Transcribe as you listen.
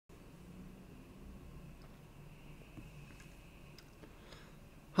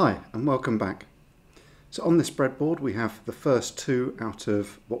Hi and welcome back. So on this breadboard we have the first two out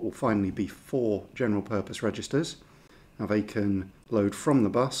of what will finally be 4 general purpose registers. Now they can load from the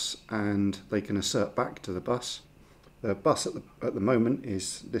bus and they can assert back to the bus. The bus at the moment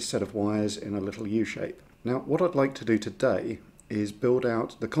is this set of wires in a little U shape. Now what I'd like to do today is build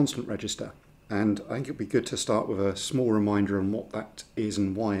out the constant register, and I think it'd be good to start with a small reminder on what that is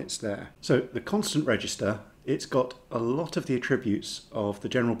and why it's there. So the constant register, it's got a lot of the attributes of the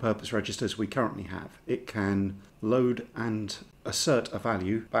general purpose registers we currently have. It can load and assert a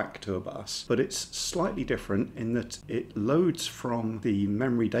value back to a bus, but it's slightly different in that it loads from the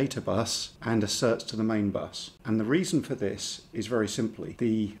memory data bus and asserts to the main bus. And the reason for this is very simply,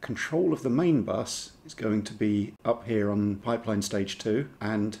 the control of the main bus is going to be up here on pipeline stage 2,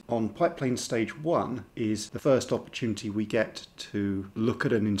 and on pipeline stage 1 is the first opportunity we get to look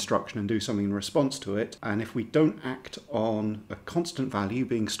at an instruction and do something in response to it. And if we don't act on a constant value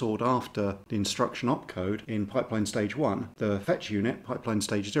being stored after the instruction opcode in pipeline stage 1, the fetch unit, pipeline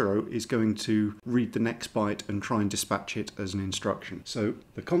stage 0, is going to read the next byte and try and dispatch it as an instruction. So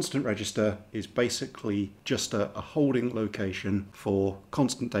the constant register is basically just a holding location for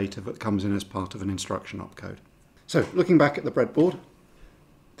constant data that comes in as part of an instruction opcode. So looking back at the breadboard,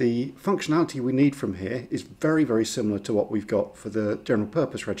 the functionality we need from here is very, very similar to what we've got for the general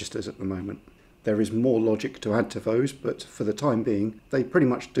purpose registers at the moment. There is more logic to add to those, but for the time being, they pretty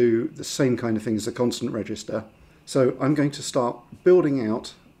much do the same kind of thing as the constant register. So I'm going to start building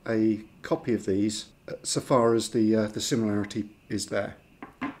out a copy of these so far as the similarity is there.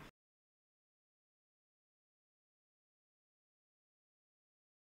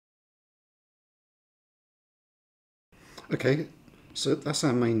 Okay, so that's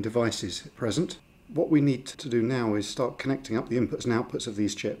our main devices at present. What we need to do now is start connecting up the inputs and outputs of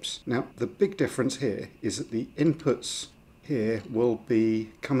these chips. Now, the big difference here is that the inputs here will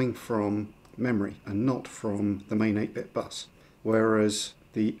be coming from memory and not from the main 8-bit bus, whereas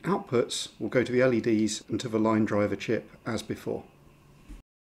the outputs will go to the LEDs and to the line driver chip as before.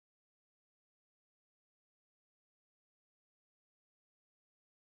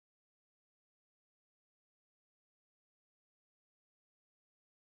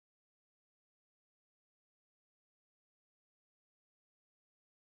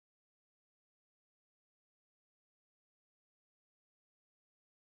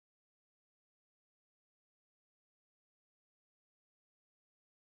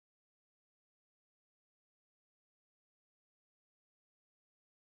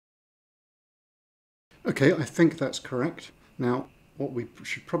 Okay, I think that's correct. Now, what we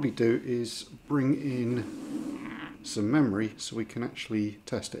should probably do is bring in some memory so we can actually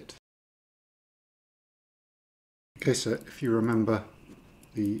test it. Okay, so if you remember,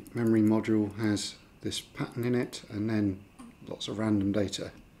 the memory module has this pattern in it and then lots of random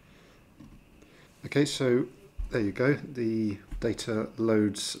data. Okay, so there you go, the data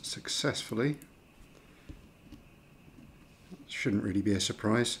loads successfully. Shouldn't really be a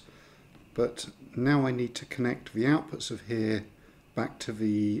surprise. But now I need to connect the outputs of here back to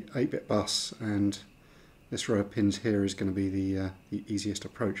the 8-bit bus, and this row of pins here is going to be the easiest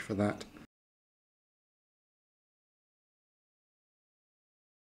approach for that.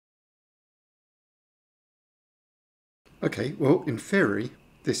 Okay, well, in theory,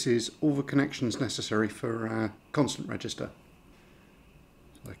 this is all the connections necessary for our constant register.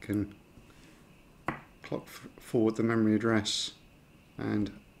 So I can clock forward the memory address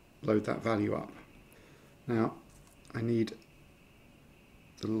and load that value up. Now I need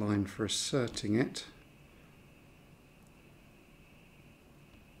the line for asserting it,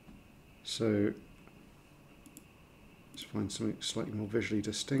 so let's find something slightly more visually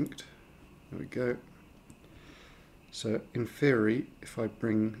distinct. There we go. So in theory, if I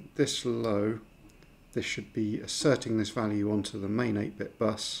bring this low, this should be asserting this value onto the main 8-bit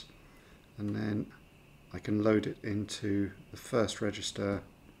bus, and then I can load it into the first register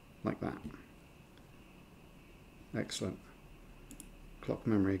like that. Excellent. Clock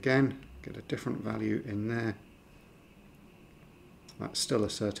memory again, get a different value in there. That's still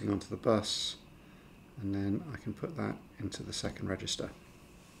asserting onto the bus, and then I can put that into the second register.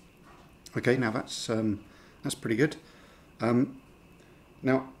 Okay, now that's pretty good.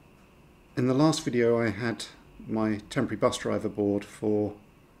 Now, in the last video I had my temporary bus driver board for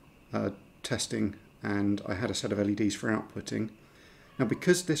testing, and I had a set of LEDs for outputting. Now,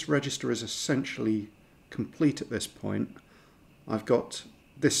 because this register is essentially complete at this point, I've got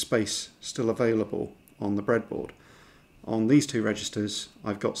this space still available on the breadboard. On these 2 registers,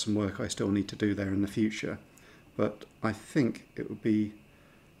 I've got some work I still need to do there in the future, but I think it would be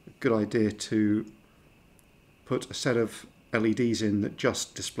a good idea to put a set of LEDs in that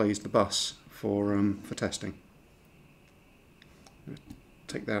just displays the bus for testing.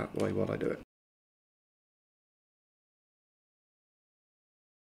 Take that out of the way while I do it.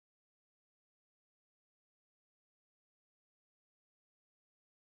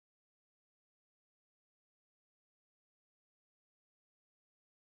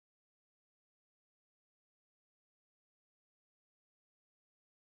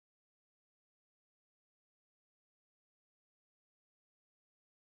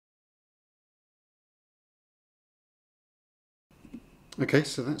 Okay,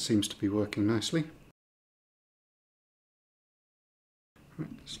 so that seems to be working nicely. Right,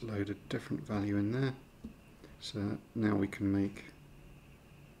 let's load a different value in there. So now we can make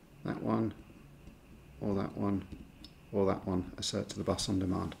that one, or that one, or that one assert to the bus on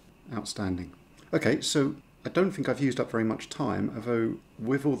demand. Outstanding. Okay, so I don't think I've used up very much time, although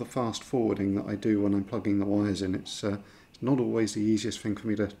with all the fast forwarding that I do when I'm plugging the wires in, it's not always the easiest thing for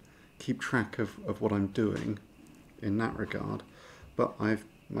me to keep track of what I'm doing in that regard. But my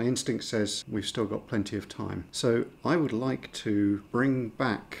instinct says we've still got plenty of time. So I would like to bring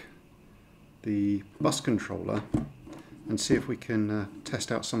back the bus controller and see if we can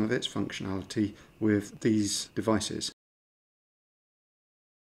test out some of its functionality with these devices.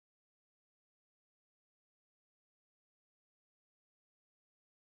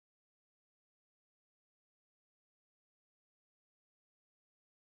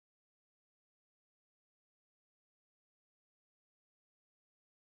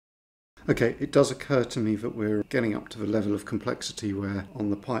 Okay, it does occur to me that we're getting up to the level of complexity where on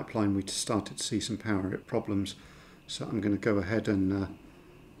the pipeline we started to see some power problems. So I'm going to go ahead and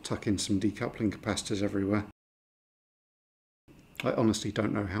tuck in some decoupling capacitors everywhere. I honestly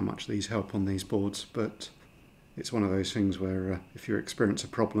don't know how much these help on these boards, but it's one of those things where if you experience a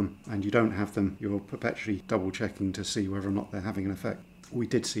problem and you don't have them, you're perpetually double checking to see whether or not they're having an effect. We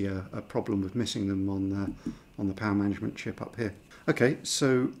did see a problem with missing them on the power management chip up here. Okay,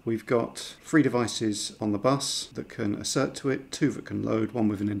 so we've got 3 devices on the bus that can assert to it, 2 that can load, 1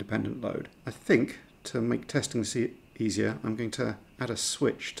 with an independent load. I think to make testing easier, I'm going to add a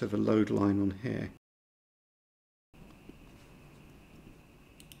switch to the load line on here.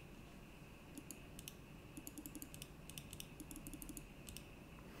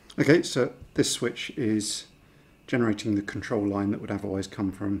 Okay, so this switch is generating the control line that would otherwise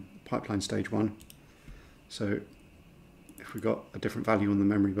come from pipeline stage 1. So if we've got a different value on the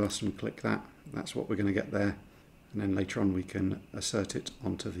memory bus and we click that, that's what we're going to get there. And then later on we can assert it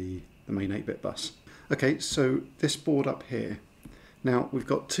onto the main 8-bit bus. Okay, so this board up here. Now we've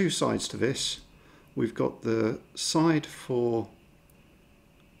got 2 sides to this. We've got the side for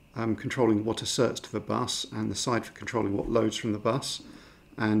controlling what asserts to the bus and the side for controlling what loads from the bus.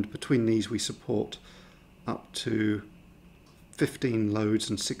 And between these we support up to 15 loads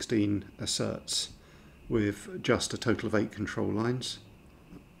and 16 asserts with just a total of 8 control lines.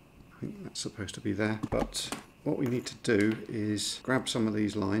 I think that's supposed to be there, but what we need to do is grab some of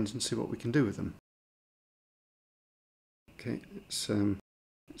these lines and see what we can do with them. Okay,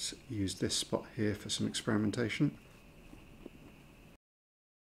 let's use this spot here for some experimentation.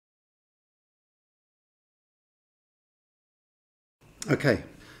 Okay,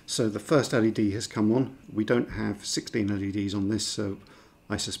 so the first LED has come on. We don't have 16 LEDs on this, so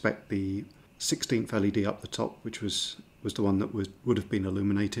I suspect the 16th LED up the top, which was the one that would have been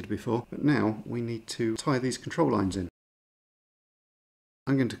illuminated before. But now we need to tie these control lines in.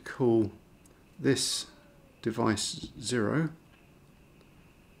 I'm going to call this device 0,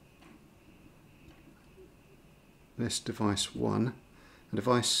 this device 1, and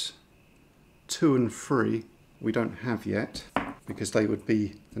device 2 and 3 we don't have yet, because they would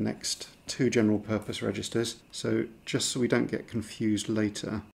be the next 2 general purpose registers. So just so we don't get confused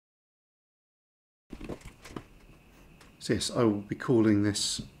later, so yes, I will be calling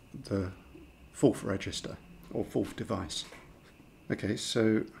this the 4th register or 4th device. Okay,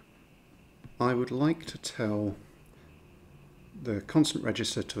 so I would like to tell the constant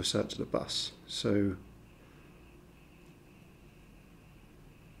register to assert to the bus. So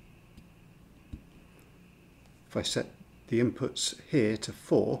if I set the inputs here to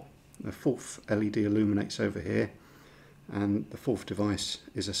 4, the 4th LED illuminates over here, and the 4th device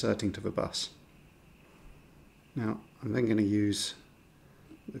is asserting to the bus. Now I'm then going to use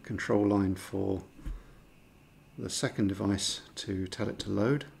the control line for the 2nd device to tell it to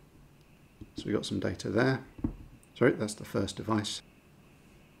load. So we got some data there. Sorry, that's the 1st device.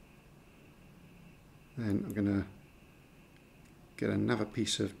 Then I'm going to get another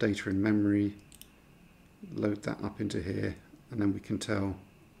piece of data in memory, load that up into here, and then we can tell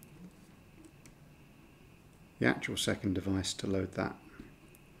the actual second device to load that.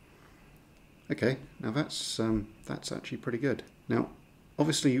 Okay, now that's actually pretty good. Now,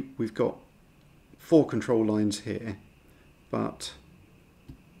 obviously we've got 4 control lines here, but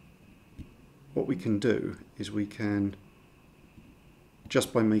what we can do is we can,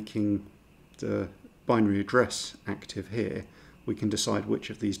 just by making the binary address active here, we can decide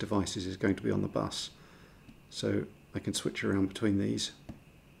which of these devices is going to be on the bus. So I can switch around between these.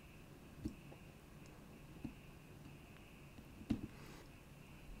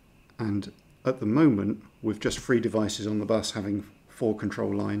 And at the moment, with just 3 devices on the bus having 4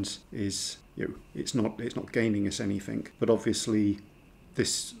 control lines, it's not gaining us anything. But obviously,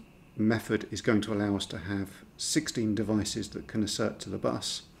 this method is going to allow us to have 16 devices that can assert to the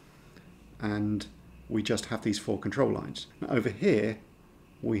bus, and we just have these 4 control lines. Now, over here,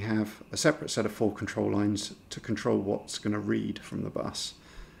 we have a separate set of 4 control lines to control what's going to read from the bus.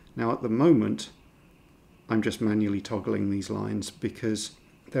 Now, at the moment, I'm just manually toggling these lines because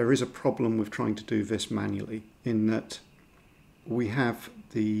there is a problem with trying to do this manually, in that we have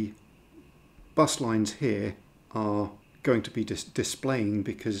the bus lines here are going to be displaying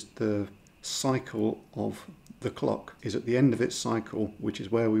because the cycle of the clock is at the end of its cycle, which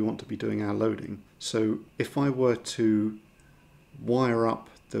is where we want to be doing our loading. So if I were to wire up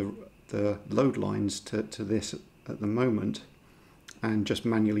the load lines to this at the moment and just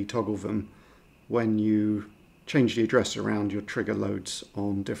manually toggle them, when you change the address around, your trigger loads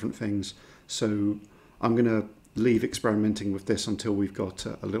on different things. So I'm going to leave experimenting with this until we've got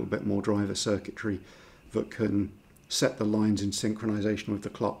a little bit more driver circuitry that can set the lines in synchronization with the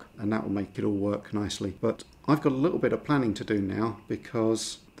clock, and that will make it all work nicely. But I've got a little bit of planning to do now,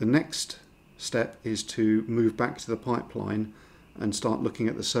 because the next step is to move back to the pipeline and start looking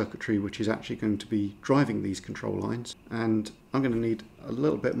at the circuitry which is actually going to be driving these control lines, and I'm going to need a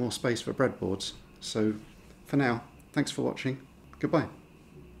little bit more space for breadboards. So for now, thanks for watching. Goodbye.